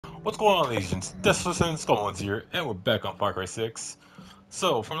What's going on, Asians? Desperate Skullman's here, and we're back on Far Cry 6.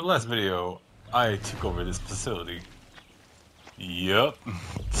 So, from the last video, I took over this facility. Yep,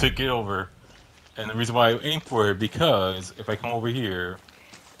 took it over. And the reason why I aimed for it, because if I come over here,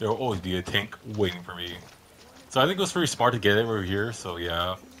 there will always be a tank waiting for me. So I think it was pretty smart to get it over here, so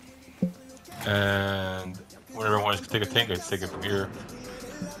yeah. And whenever I want to take a tank, I just take it from here.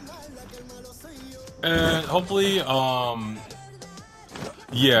 And hopefully,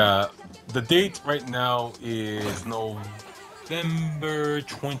 yeah, the date right now is November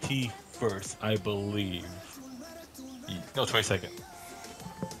 21st, I believe. No, 22nd.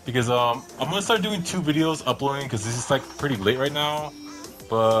 Because I'm gonna start doing 2 videos uploading because this is like pretty late right now.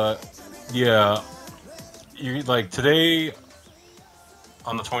 But yeah, you like today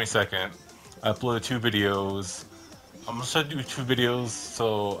on the 22nd, I uploaded 2 videos. I'm gonna start doing 2 videos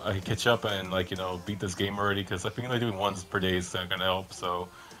so I can catch up and beat this game already. Because I think like doing ones per day is not gonna help. So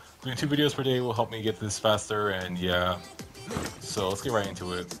doing 2 videos per day will help me get this faster. And yeah, so let's get right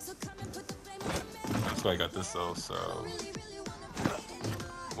into it. That's why I got this though. So.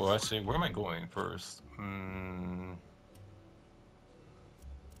 Well, actually, where am I going first?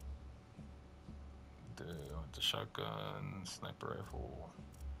 The shotgun, sniper rifle.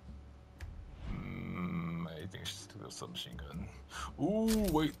 I think I should do the submachine gun. Ooh,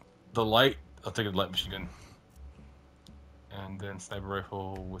 wait, the light. I'll take a light machine gun. And then sniper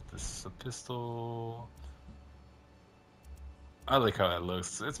rifle with this pistol. I like how that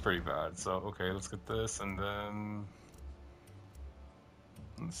looks. It's pretty bad. So okay, let's get this, and then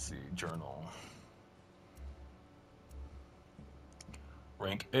let's see, journal.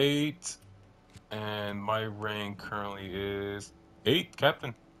 Rank 8, and my rank currently is 8,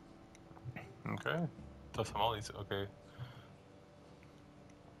 Captain. Okay, tough tamales. Okay,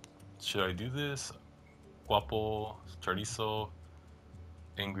 should I do this? Guapo, chorizo,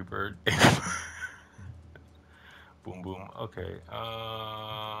 Angry Bird. Boom boom. Okay.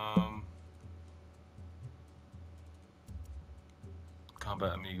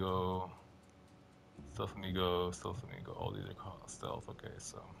 Combat amigo, stealth amigo, stealth amigo. All these are called stealth. Okay,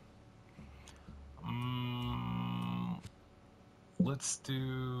 so let's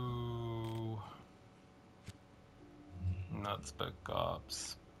do not spec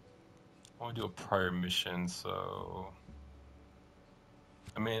ops. I want to do a prior mission, so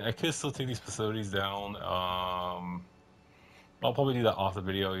I mean I could still take these facilities down. I'll probably do that off the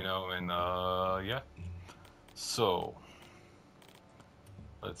video, and yeah. So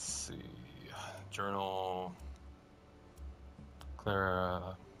let's see. Journal.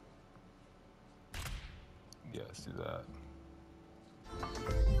 Clara. Yeah, let's do that.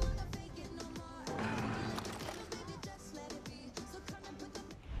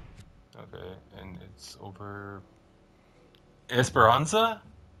 Okay, and it's over. Esperanza?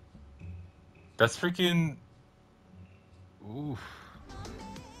 That's freaking. Oof.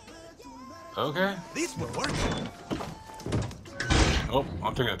 Okay. This will work. Oh,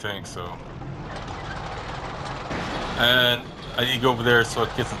 I'm taking a tank, so. And I need to go over there so I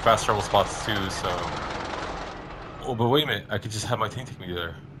can get some fast travel spots too, so. Oh, but wait a minute. I could just have my tank take me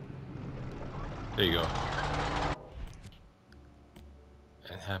there. There you go.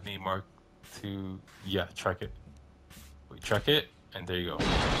 And have me mark to. Yeah, track it. Wait, track it, and there you go.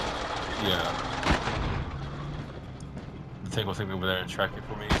 Yeah. The tank will take me over there and track it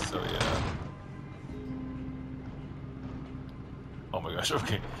for me, so yeah. Oh my gosh,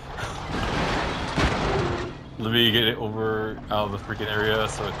 okay. Let me get it over out of the freaking area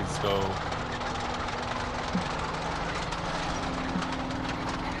so I can just go.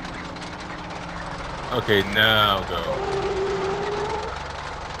 Okay, now go.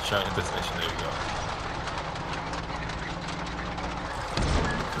 Shot in destination, there you go.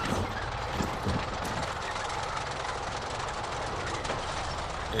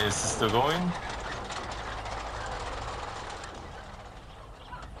 Is this still going?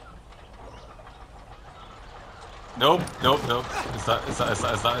 Nope, nope, nope. It's not.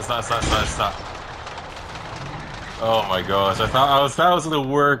 Oh my gosh! I thought it was gonna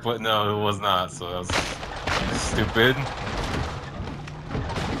work, but no, it was not. So that was stupid.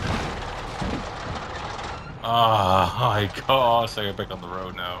 Oh my gosh! I get back on the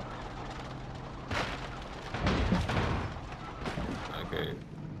road now. Okay.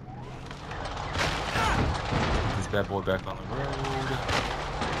 This bad boy back on the road.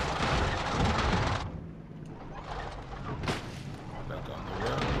 Back on the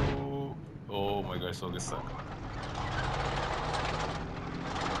road. Oh my gosh! So this suck.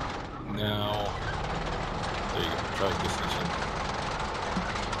 Now, there you go. Try this mission.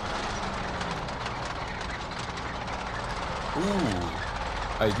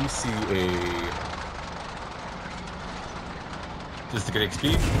 Ooh, I do see a... Just to get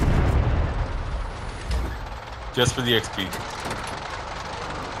XP? Just for the XP.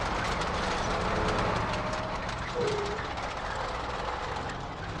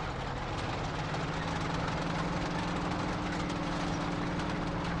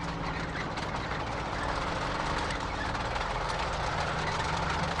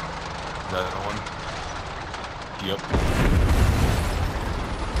 Is that another one? Yep.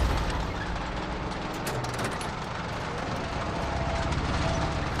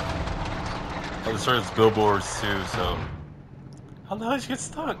 Oh, this starts billboards too, so... How the hell did you get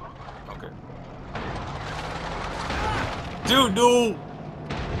stuck? Okay. Dude, no!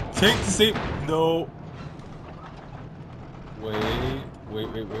 Take the same... No! Wait.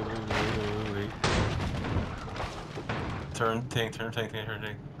 Turn tank. Come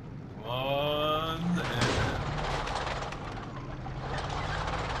on,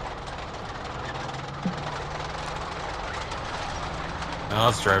 now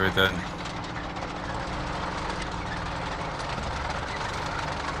let's drive it then.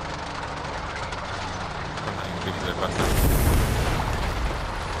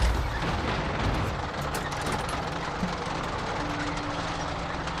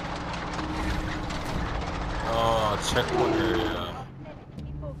 Oh, checkpoint area.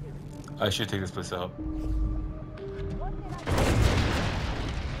 I should take this place out.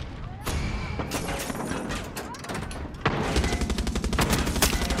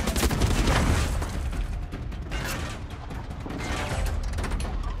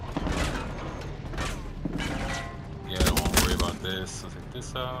 So take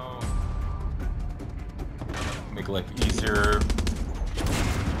this out. Make life easier.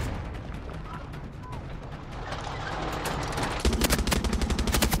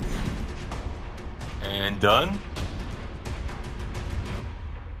 And done.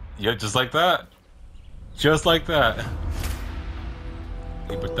 Yep, just like that. Just like that.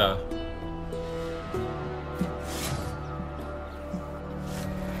 Libertad.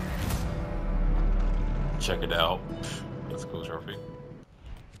 Check it out. That's a cool trophy.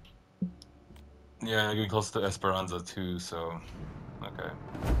 Yeah, I'm getting close to Esperanza too, so... Okay.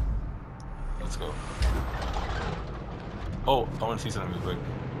 Let's go. Oh, I want to see something real quick.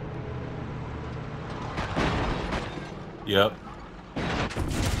 Yep.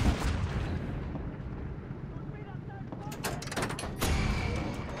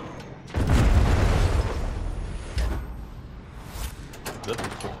 The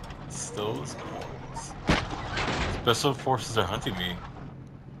points. Those points. Special forces are hunting me.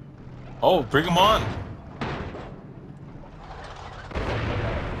 Oh, bring them on!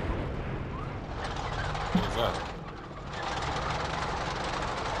 What was that?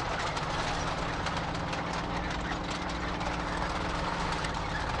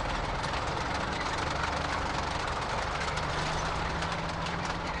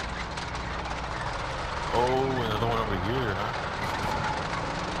 Oh, another one over here, huh?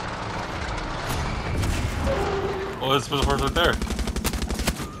 Oh, there's special force right there.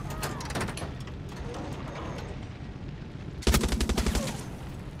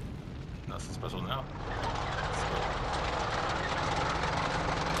 Special now.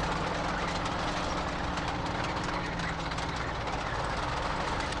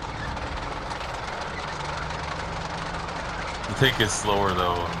 The tank is slower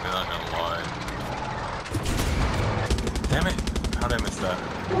though, I'm not gonna lie. Damn it! How did I miss that?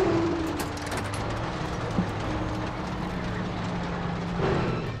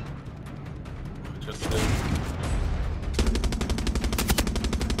 Just did.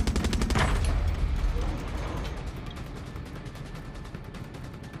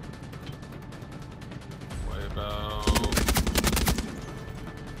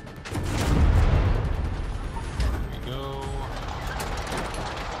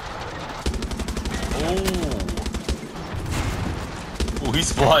 Oh,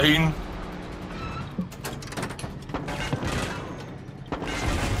 he's flying.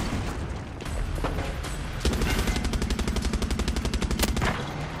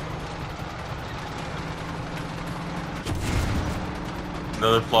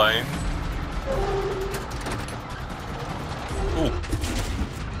 Another flying. Oh,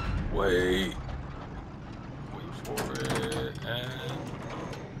 wait for it and.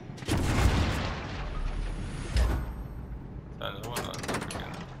 Another one,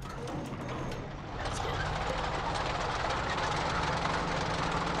 again. Let's go.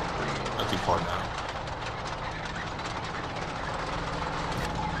 Not too far now.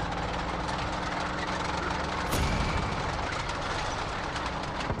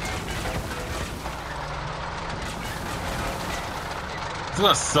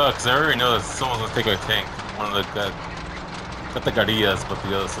 gonna suck, 'cause I already know that someone's gonna take our tank. One of the got the Garillas, but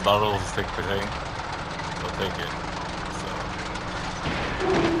the other soldados will take the tank. They'll take it. So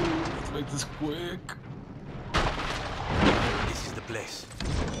let's make this quick. This is the place.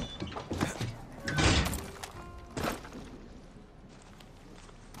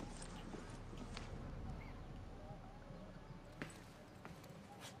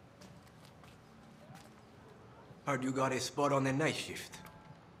 Heard you got a spot on the night shift.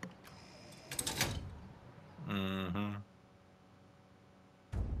 Mm-hmm.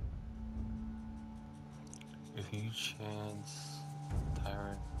 If you chance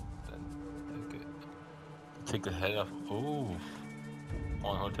tyrant, then take it. Take the head off. Ooh.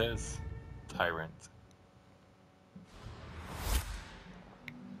 On Hotez. Tyrant.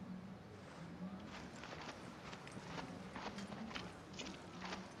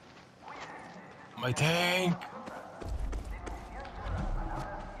 My tank!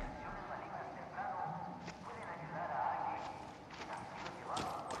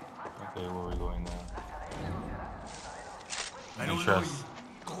 Okay, where are we going now? I don't know you.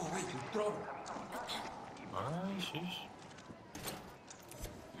 Go away, you trouble. Alright, sheesh.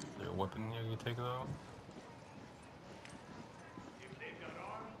 Is there a weapon here you can take though?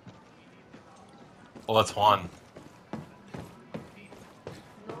 Oh, that's one.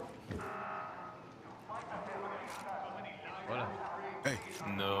 Hey.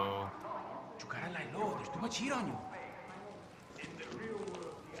 No. You gotta lie low. There's too much heat on you. In the real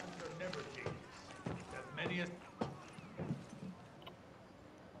world, the answer never changes. As many as...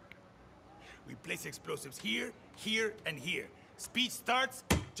 We place explosives here, here, and here. Speech starts,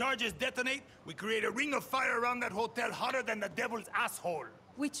 charges detonate, we create a ring of fire around that hotel hotter than the devil's asshole.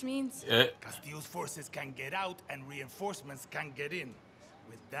 Which means... Castillo's forces can get out and reinforcements can get in.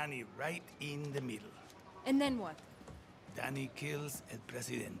 With Danny right in the middle. And then what? Danny kills El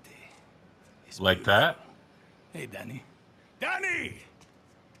Presidente. It's Like beautiful. that? Hey, Danny. Danny!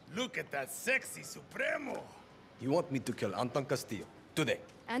 Look at that sexy Supremo! You want me to kill Anton Castillo today?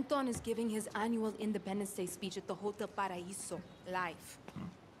 Anton is giving his annual Independence Day speech at the Hotel Paraíso, live.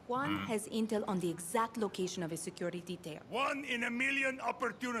 Juan has intel on the exact location of his security detail. 1 in a million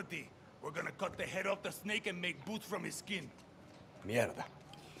opportunity. We're gonna cut the head off the snake and make boots from his skin. Mierda.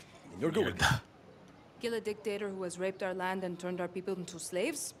 And you're good with that. Kill a dictator who has raped our land and turned our people into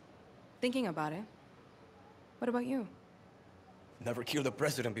slaves? Thinking about it. What about you? Never killed a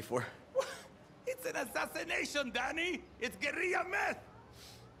president before. It's an assassination, Danny! It's guerrilla meth!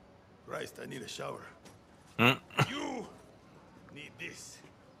 Christ, I need a shower. You need this.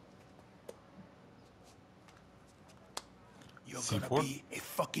 You're C4? gonna be a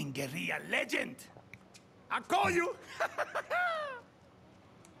fucking guerrilla legend! I'll call you!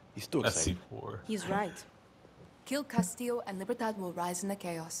 He's too That's excited. C4. He's right. Kill Castillo and Libertad will rise in the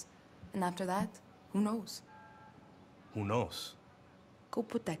chaos. And after that, who knows? Who knows? Go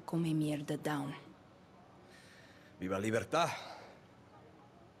put that come mierda down. Viva Libertad.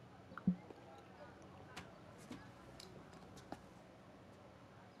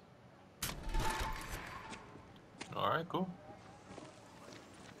 Alright, cool.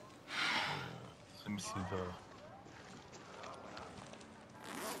 Let me see the...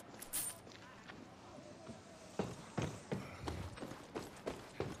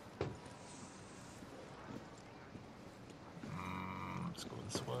 Let's go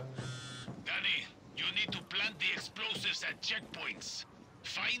this way. Danny, you need to plant the explosives at checkpoints.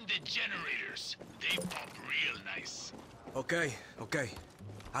 Find the generators. They pop real nice. Okay, okay.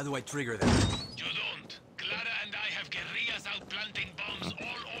 How do I trigger them? You don't. Clara and I have guerrillas out planting bombs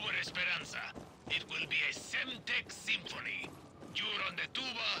all over Esperanza. It will be a Semtex symphony. You're on the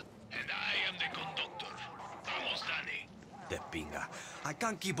tuba, and I am the conductor. Vamos, Danny. De pinga. I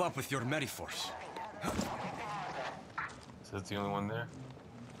can't keep up with your Metaforce. So that's the only one there?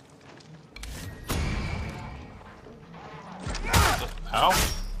 Ow!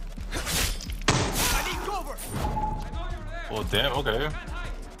 I need cover! Well, damn, okay.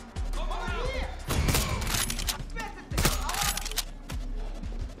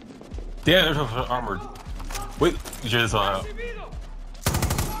 Damn, there's no armored. Wait, you should have saw out.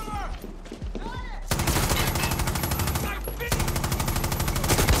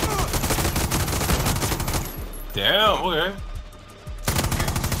 Damn, okay.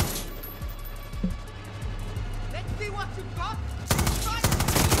 Let's see what you got.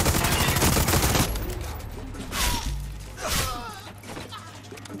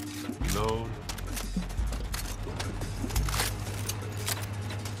 Reload.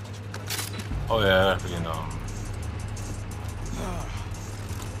 Oh yeah, I freaking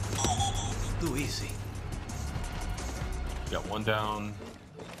Too easy. got one down.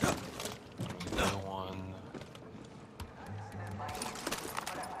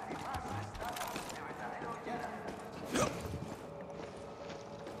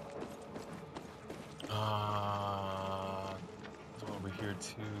 here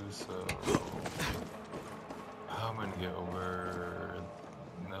too, so how am I gonna get over?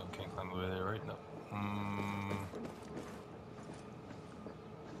 No, can't climb over there, right? No.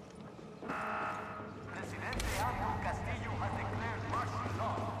 Presidente Andrew Castillo has declared martial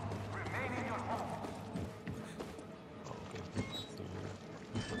law. Remain in your home. Okay, let's see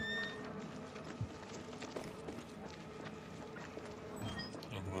here.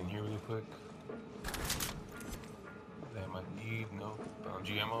 Anything in here really quick? That I might need? Nope.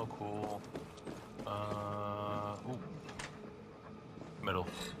 GMO, cool. Ooh. Metal.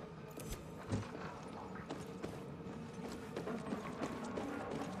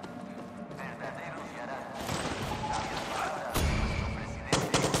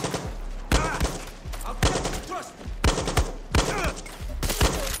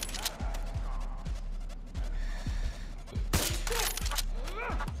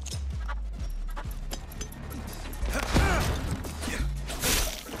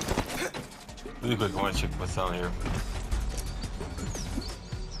 Really quick, I want to check what's down here.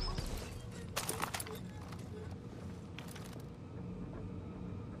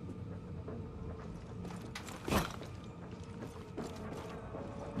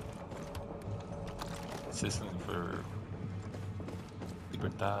 Assistant for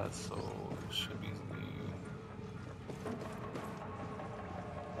Libertad, so it should be easy.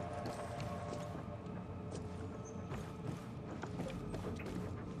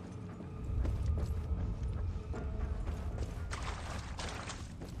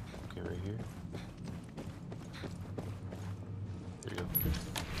 Okay, right here. There you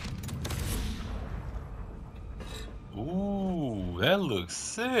go. Ooh, that looks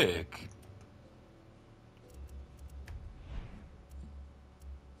sick.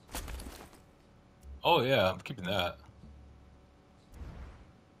 Oh yeah, I'm keeping that.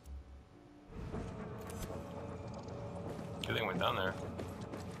 Good thing I went down there.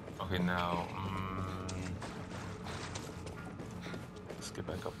 Okay, now, let's get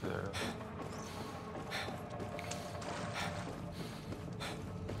back up there.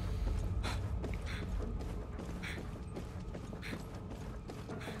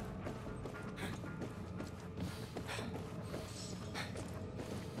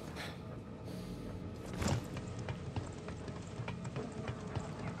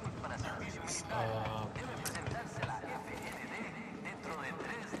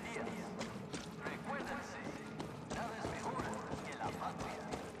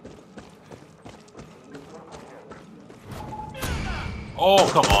 Oh,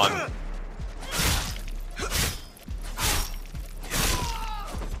 come on.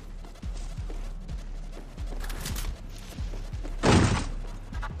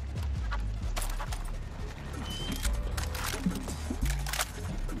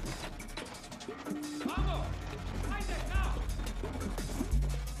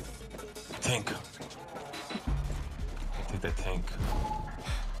 Tank. I'll take that tank.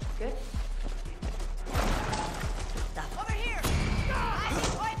 Good. Over here!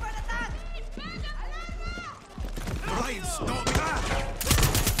 Wait for the tank! Brian, stop!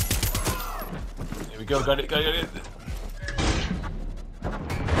 Here we go, got it.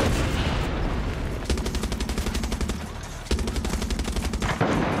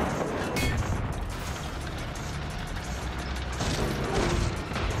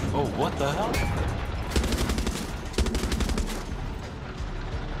 Oh, what the hell?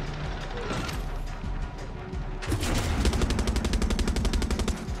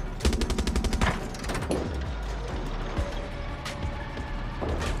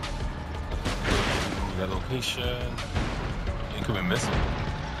 That location. Incoming missile.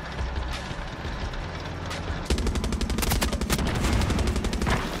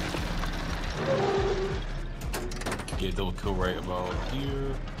 Get a double kill right about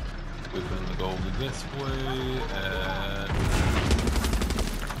here. Wait for them to go over this way, and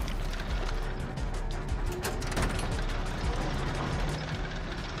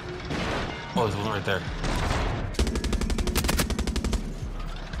oh, there's one right there.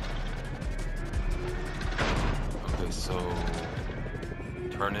 Okay, so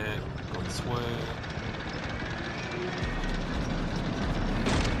turn it, go this way.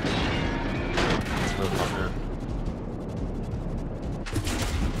 Let's go up here.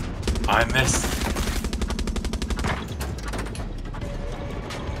 I missed.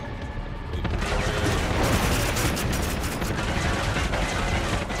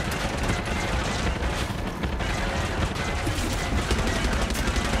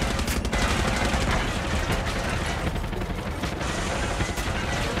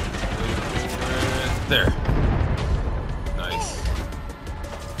 There. Nice.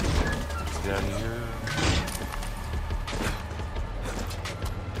 Let's get out of here.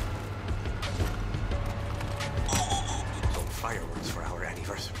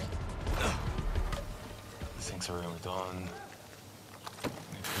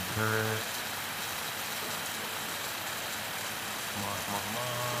 come on.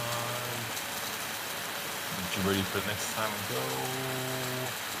 Get you ready for the next time we go.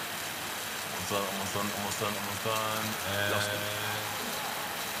 Almost done, almost done, almost done, almost done, and...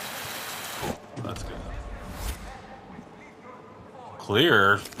 Cool, that's good.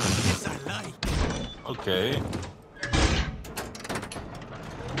 Clear? Yes, I like. Okay.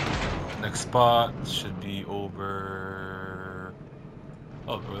 Next spot should be over...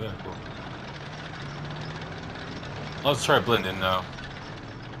 Oh, over there, cool. Let's try blend in now.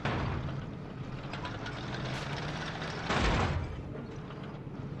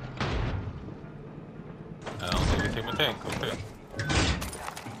 I don't think we take my tank, okay.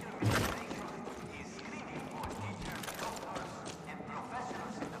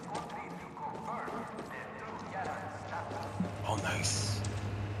 Oh, nice.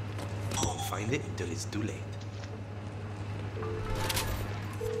 Won't find it until it's too late.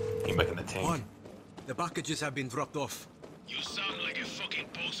 Came back in the tank. Juan, the packages have been dropped off. You sound like a fucking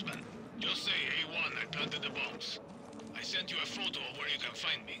postman. Just say, hey Juan, I planted the bombs. I sent you a photo of where you can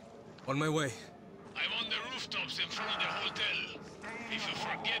find me. On my way. I'm on the rooftops in front of the hotel. If you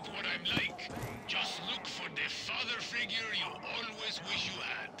forget what I'm like, just look for the father figure you always wish you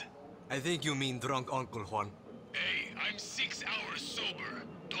had. I think you mean drunk Uncle Juan. Hey, I'm 6 hours sober.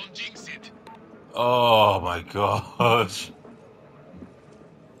 Don't jinx it. Oh my gosh.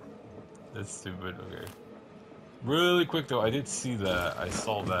 That's stupid, okay. Really quick though, I did see that. I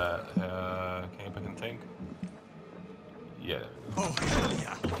saw that. Can you back in the tank? Yeah. Oh, hell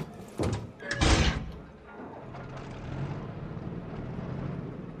yeah.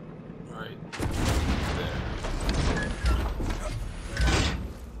 Right there.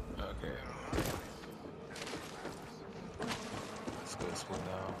 Okay. Let's go this way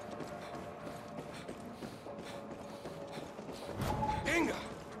now. Inga!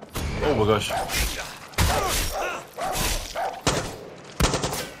 Oh my gosh.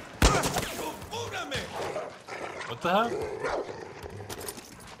 What the hell?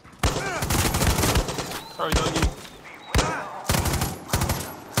 Sorry, doggy.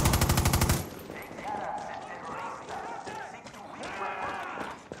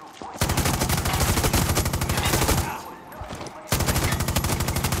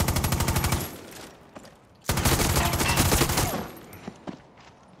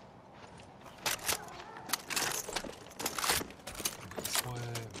 This way.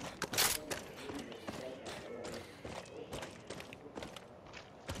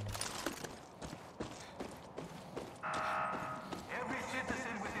 Every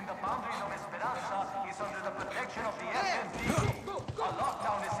citizen within the boundaries of Esperanza is under the protection of the FNP. A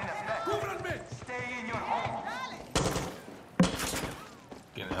lockdown is in effect. Stay in your home.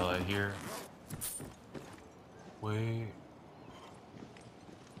 Getting the hell out of here. Wait.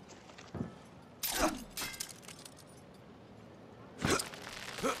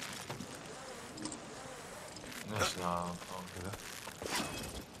 That's not okay.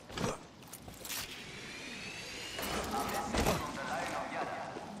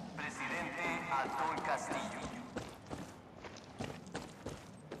 Presidente Anton Castillo.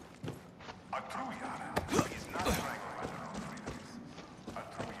 A true Yaren is not strangled by their own freedoms. A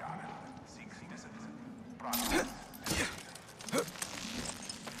true Yaren seeks discipline, progress,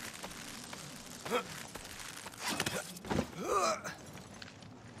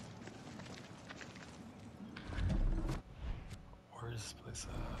 Where is this place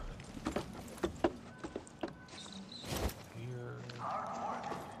at? Here.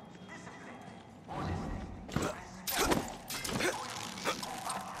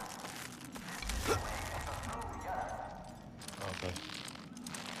 Okay.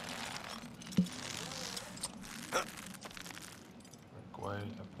 Like way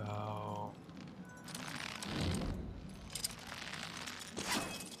about.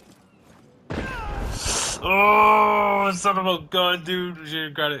 Oh, son of a gun, dude! You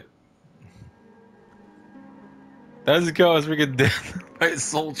should've got it. That's the kill I was freaking dead. My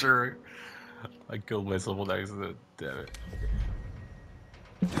soldier. I killed myself on accident. Damn it.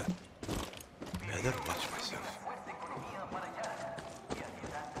 Better watch myself.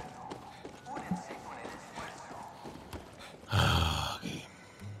 Okay.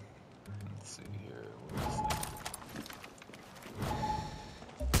 Let's see here. Where's it?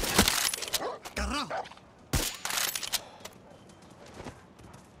 Carajo!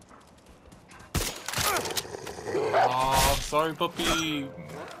 Oh, I'm sorry, puppy. He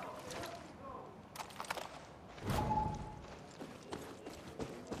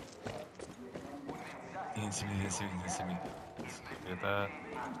didn't see me, he didn't see me, he didn't see me. Get that.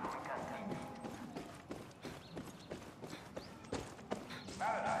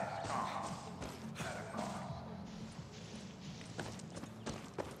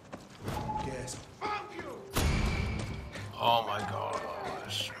 Oh my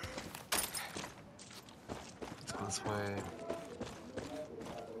gosh. Let's go this way.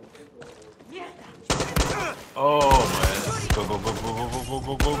 Oh man. Go, go, go, go, go, go,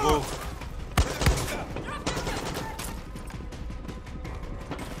 go, go, go.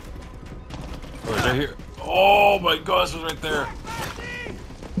 Oh, it's right here. Oh my gosh, it's right there.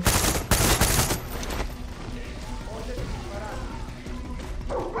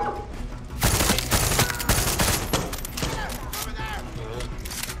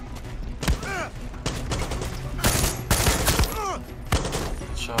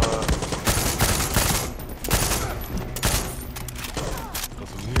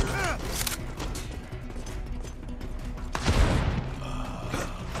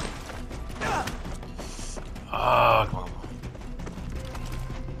 Come on.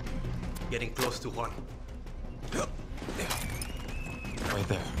 Getting close to one. Right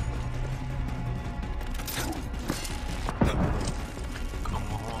there. Come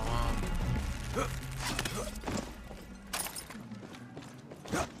on.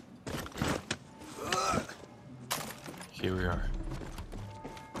 Here we are.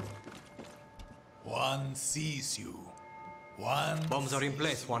 One sees you. One. Bombs are in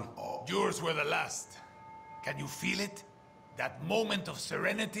place, Juan. Yours were the last. Can you feel it? That moment of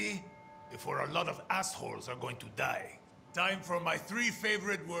serenity before a lot of assholes are going to die. Time for my 3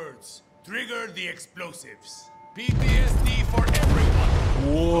 favorite words. Trigger the explosives. PTSD for everyone.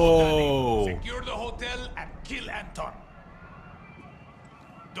 Whoa. Secure the hotel and kill Anton.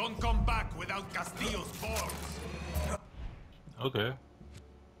 Don't come back without Castillo's balls. Okay.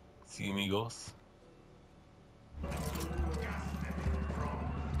 See you, amigos.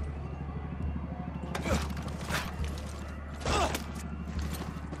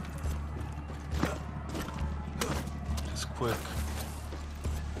 Just quick.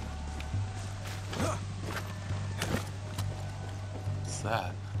 What's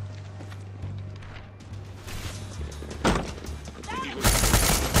that?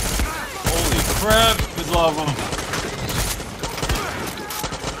 Holy crap! Good love them.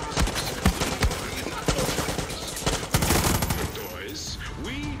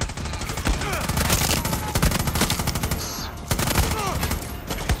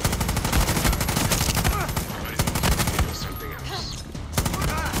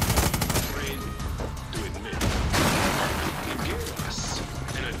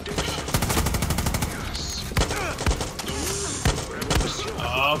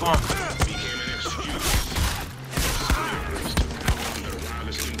 Come on.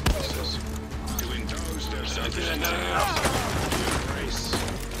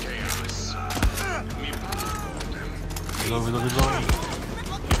 Reload.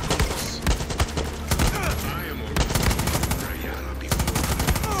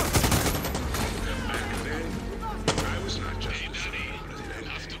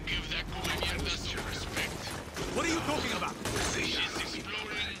 What are you talking about?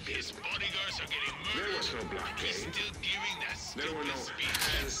 His bodyguards are getting murdered. There was no blockade. He's still giving that There were no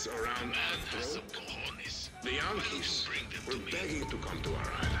hands around our throat. The Yankees were begging to come to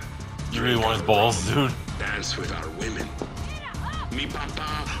our island. You really want his balls, dude? Dance with our women. Mi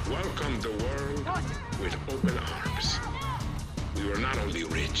papa welcomed the world with open arms. We were not only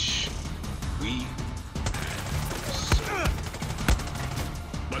rich, we had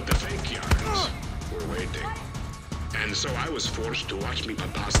but the fake yarns were waiting. And so I was forced to watch mi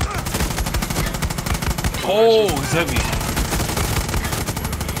papa's Oh, he's heavy.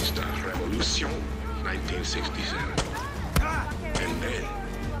 Revolution, 1967. And then,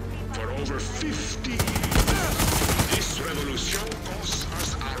 for over 50 years, this revolution cost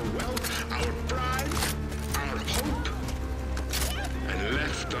us our wealth, our pride, our hope, and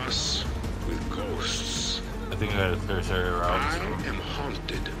left us with ghosts. I think I had a fair share I around. am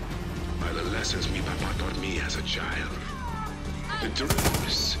haunted by the lessons mi papa taught me as a child. The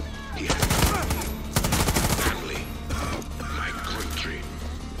dreams he had for me, family, my country.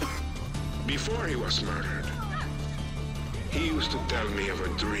 Before he was murdered, he used to tell me of a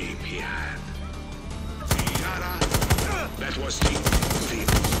dream he had. Yara, that was the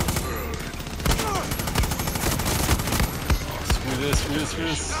world. Screw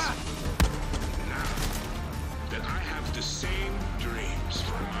this. Now that I have the same dreams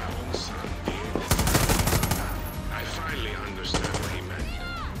for my own son, Diego, I finally understand what he meant.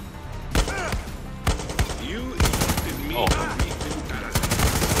 You elected me to rebuild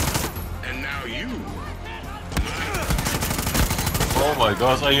paradise. And now you, Oh my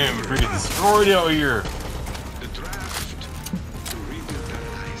gosh, I am freaking destroyed out here. the draft to rebuild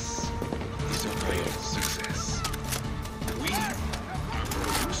paradise is a great success. We are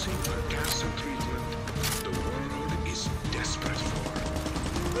producing a cancer treatment the world is desperate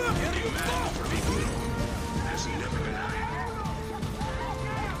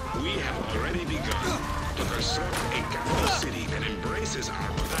sought a capital city that embraces our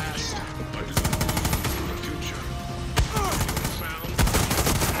past, but looks to the future. Found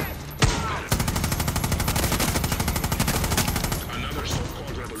another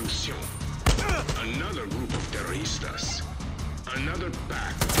so-called revolution, another group of terroristas, another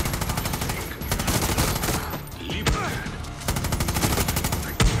pack of fake Libertad.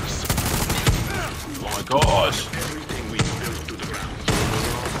 Oh my gosh. Everything we built to the ground.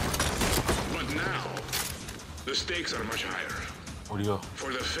 But now, the stakes are much higher. Where do you go?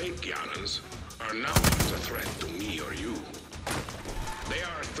 For the fake Yarans are not a threat to me or you. They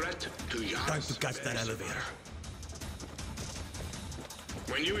are a threat to Yarans. Time to catch that elevator.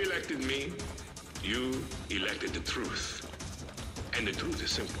 When you elected me, you elected the truth. And the truth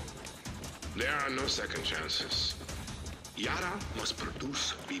is simple. There are no second chances. Yara must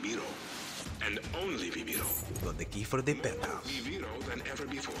produce Viviro. And only Viviro. Got the key for the penthouse. Viviro than ever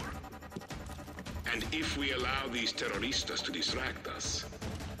before. And if we allow these terroristas to distract us,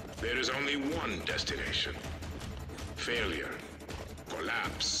 there is only one destination. Failure,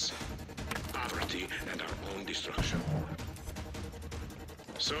 collapse, poverty, and our own destruction.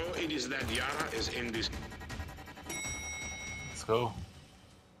 So it is that Yara is in this... Let's go.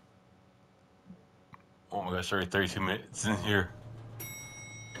 Oh my gosh, already 32 minutes in here.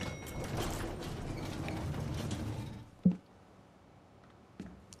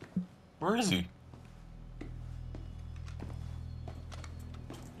 Where is he?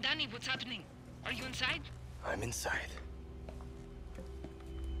 Danny, what's happening? Are you inside? I'm inside.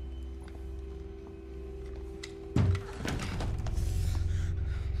 Do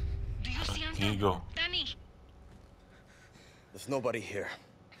you see Anton? Here you go. Danny! There's nobody here.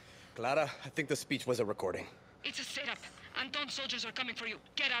 Clara, I think the speech was a recording. It's a setup. Anton's soldiers are coming for you.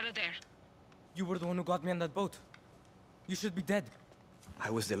 Get out of there. You were the one who got me on that boat. You should be dead.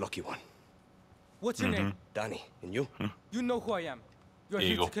 I was the lucky one. What's your name? Danny, and you? You know who I am. You're There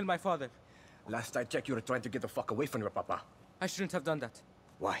you here to go. kill my father. Last I checked, you were trying to get the fuck away from your papa. I shouldn't have done that.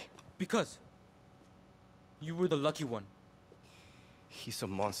 Why? Because you were the lucky one. He's a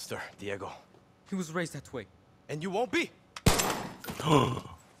monster, Diego. He was raised that way. And you won't be!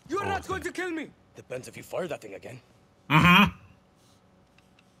 You're not going to kill me! Depends if you fire that thing again.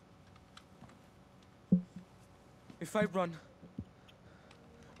 If I run,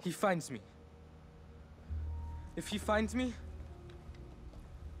 he finds me. If he finds me,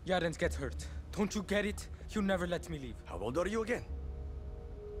 Yarans gets hurt. Don't you get it? He'll never let me leave. How old are you again?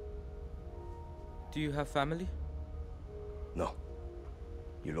 Do you have family? No.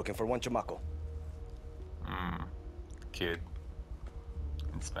 You looking for one, chamaco? Kid.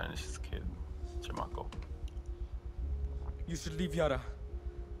 In Spanish, it's kid. Chamaco. You should leave Yara.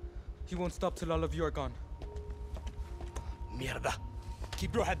 He won't stop till all of you are gone. Mierda.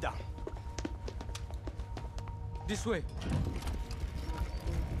 Keep your head down. This way.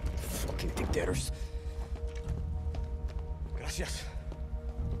 Fucking dictators. Gracias.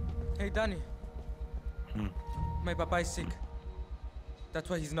 Hey, Danny. My papa is sick. That's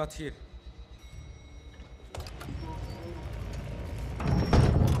why he's not here.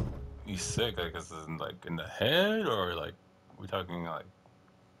 He's sick, I guess, like in the head, or like we talking like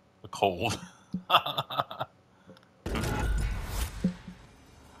a cold.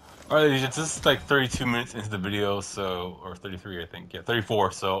 Alright, this is like 32 minutes into the video, so, or 33 I think, yeah,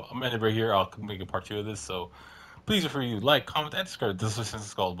 34, so I'm gonna end it right here. I'll make a part 2 of this, so please feel free to like, comment, and subscribe. This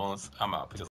is Called Bonus. I'm out. Peace.